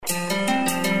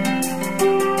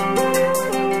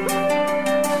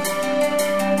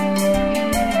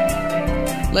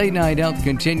Late Night Health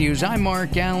continues. I'm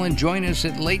Mark Alyn. Join us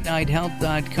at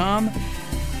latenighthealth.com.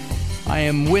 I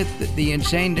am with the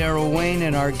insane Daryl Wayne,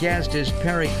 and our guest is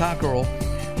Perry Cockerell.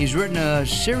 He's written a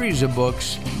series of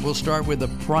books. We'll start with A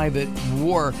Private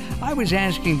War. I was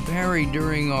asking Perry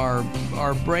during our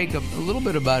break a little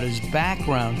bit about his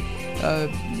background.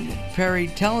 Perry,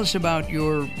 tell us about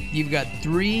you've got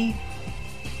 3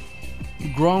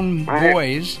 grown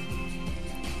boys.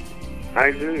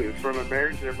 I do. From a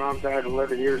marriage, their mom died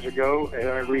 11 years ago, and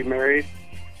I remarried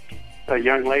a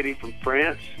young lady from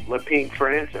France, La Pink,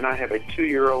 France, and I have a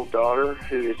 2-year-old daughter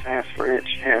who is half French,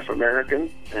 half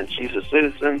American, and she's a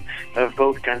citizen of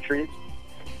both countries.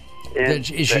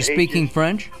 And is she speaking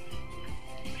French?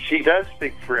 She does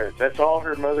speak French. That's all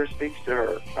her mother speaks to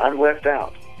her. I'm left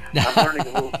out. I'm learning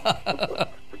a little.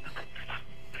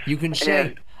 You can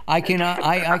say, I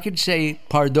could say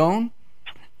pardon,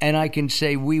 and I can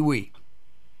say oui, oui.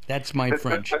 That's my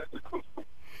French,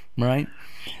 right?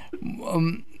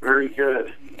 Very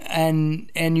good.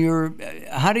 And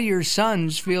how do your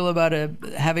sons feel about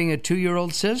having a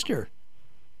 2-year-old sister?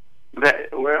 I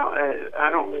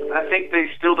think they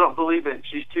still don't believe it.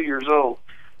 She's 2 years old,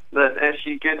 but as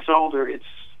she gets older, it's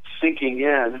sinking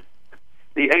in.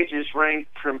 The ages range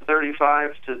from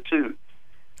 35 to 2.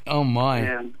 Oh my!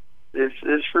 And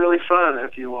it's really fun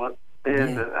if you want.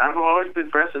 And I've always been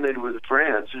fascinated with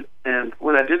France. And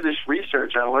when I did this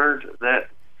research, I learned that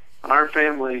our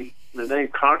family, the name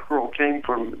Cockerell, came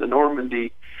from the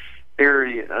Normandy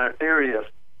area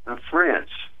of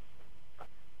France.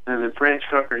 And then France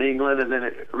conquered England, and then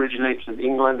it originates in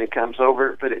England and comes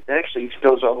over, but it actually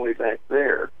goes all the way back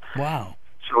there. Wow.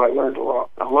 So I learned a lot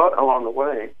along the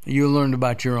way. You learned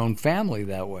about your own family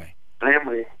that way.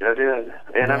 Family, I did.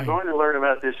 And right. I'm going to learn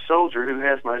about this soldier who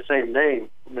has my same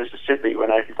name, Mississippi,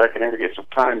 if I can ever get some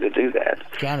time to do that.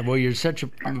 Got it. Well, you're such a...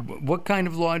 What kind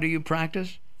of law do you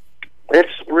practice? It's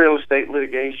real estate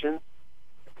litigation.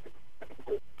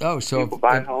 Oh, so... People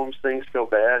buy homes, things go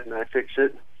bad, and I fix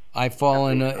it. I fall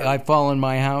in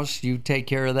my house, you take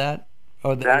care of that?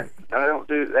 Oh, I don't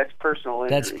do... That's personal injury.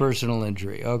 That's personal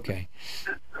injury, okay.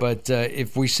 But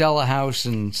if we sell a house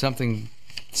and something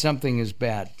is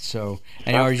bad. So,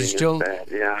 and are you still? Bad,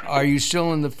 yeah. Are you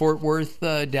still in the Fort Worth,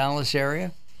 Dallas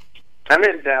area? I'm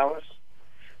in Dallas,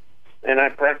 and I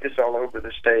practice all over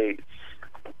the state.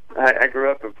 I grew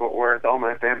up in Fort Worth.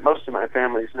 Most of my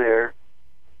family's there,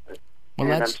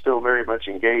 and I'm still very much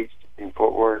engaged in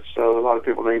Fort Worth. So a lot of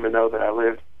people don't even know that I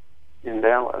live in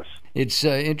Dallas. It's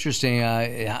interesting.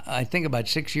 I think about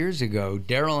 6 years ago,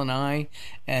 Daryl and I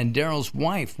and Daryl's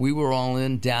wife, we were all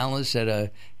in Dallas at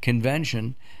a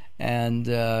convention, and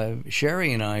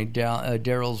Sherry and I,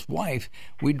 Daryl's wife,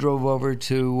 we drove over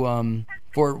to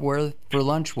Fort Worth for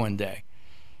lunch one day.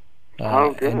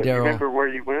 Good. And Daryl, remember where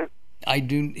you went? I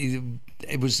do.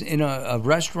 It was in a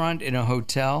restaurant in a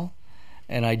hotel,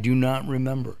 and I do not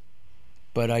remember.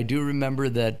 But I do remember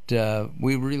that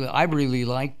I really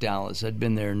liked Dallas. I'd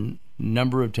been there a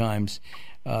number of times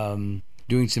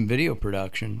doing some video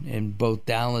production in both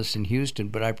Dallas and Houston,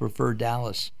 but I prefer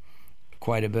Dallas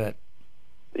quite a bit.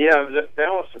 Yeah,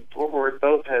 Dallas and Fort Worth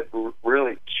both have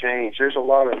really changed. There's a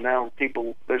lot of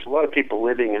people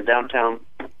living in downtown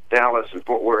Dallas and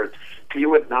Fort Worth. You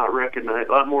would not recognize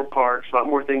a lot more parks, a lot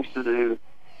more things to do.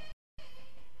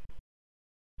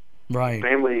 Right.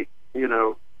 Family,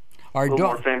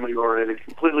 more family oriented,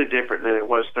 completely different than it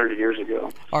was 30 years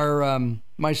ago. Our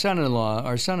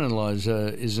son-in-law is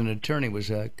an attorney, was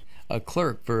a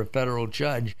clerk for a federal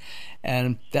judge,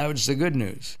 and that was the good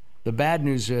news. The bad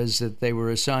news is that they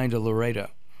were assigned to Laredo.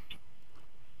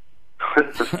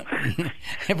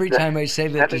 Every time I say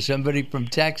that to somebody from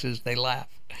Texas, they laugh.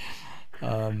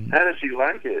 How does he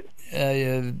like it?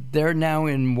 They're now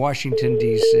in Washington,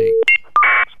 D.C.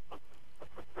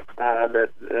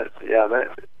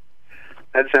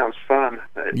 That sounds fun.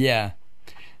 Yeah.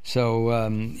 So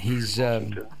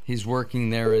he's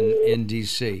working there in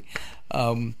D.C.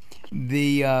 The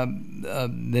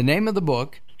name of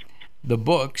the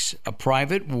book's A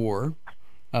Private War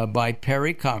by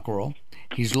Perry Cockerell.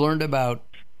 He's learned about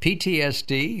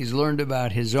PTSD. He's learned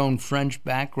about his own French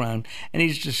background, and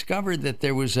he's discovered that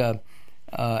there was a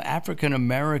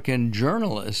African-American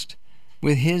journalist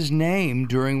with his name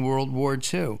during World War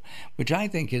II, which I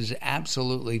think is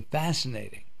absolutely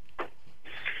fascinating.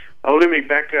 Oh, let me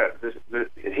back up.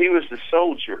 He was the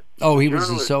soldier. Oh, he was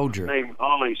the soldier. Named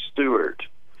Ollie Stewart.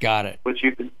 Got it. Which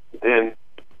you can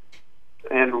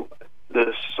and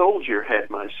the soldier had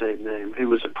my same name. He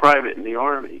was a private in the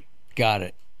Army. Got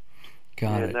it.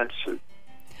 That's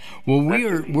well,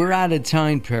 we're out of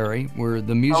time, Perry.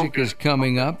 The music is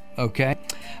coming up. Okay.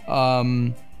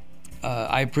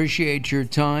 I appreciate your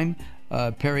time.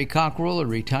 Perry Cockerell, a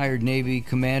retired Navy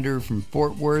commander from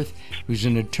Fort Worth, who's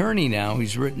an attorney now.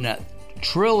 He's written a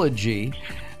trilogy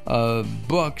of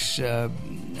books.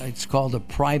 It's called A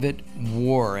Private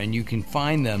War, and you can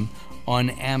find them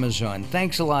on Amazon.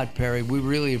 Thanks a lot, Perry. We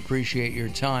really appreciate your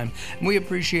time. And we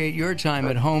appreciate your time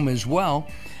at home as well.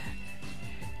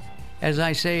 As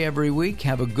I say every week,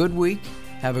 have a good week,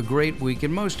 have a great week,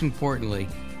 and most importantly,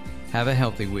 have a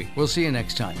healthy week. We'll see you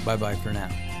next time. Bye-bye for now.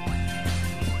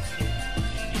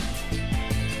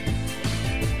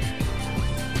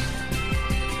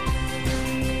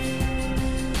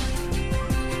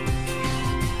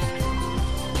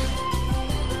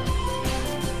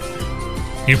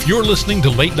 If you're listening to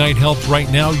Late Night Health right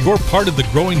now, you're part of the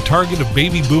growing target of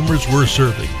baby boomers we're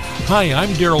serving. Hi, I'm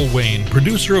Daryl Wayne,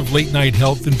 producer of Late Night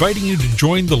Health, inviting you to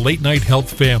join the Late Night Health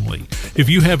family. If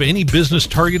you have any business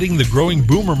targeting the growing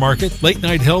boomer market, Late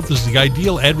Night Health is the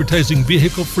ideal advertising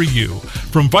vehicle for you.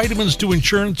 From vitamins to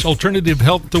insurance, alternative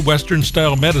health to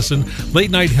Western-style medicine,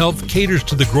 Late Night Health caters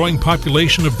to the growing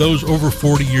population of those over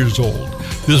 40 years old.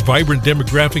 This vibrant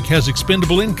demographic has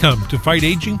expendable income to fight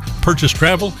aging, purchase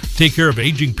travel, take care of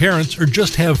aging parents, or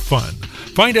just have fun.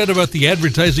 Find out about the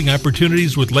advertising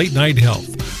opportunities with Late Night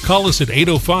Health. Call us at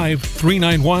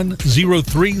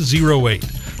 805-391-0308.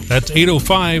 That's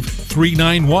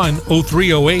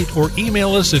 805-391-0308, or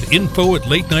email us at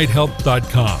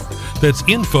info@latenighthealth.com. That's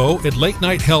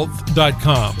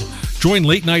info@latenighthealth.com. Join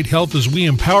Late Night Health as we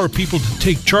empower people to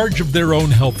take charge of their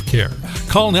own health care.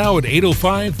 Call now at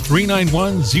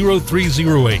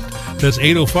 805-391-0308. That's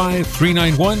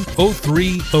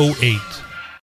 805-391-0308.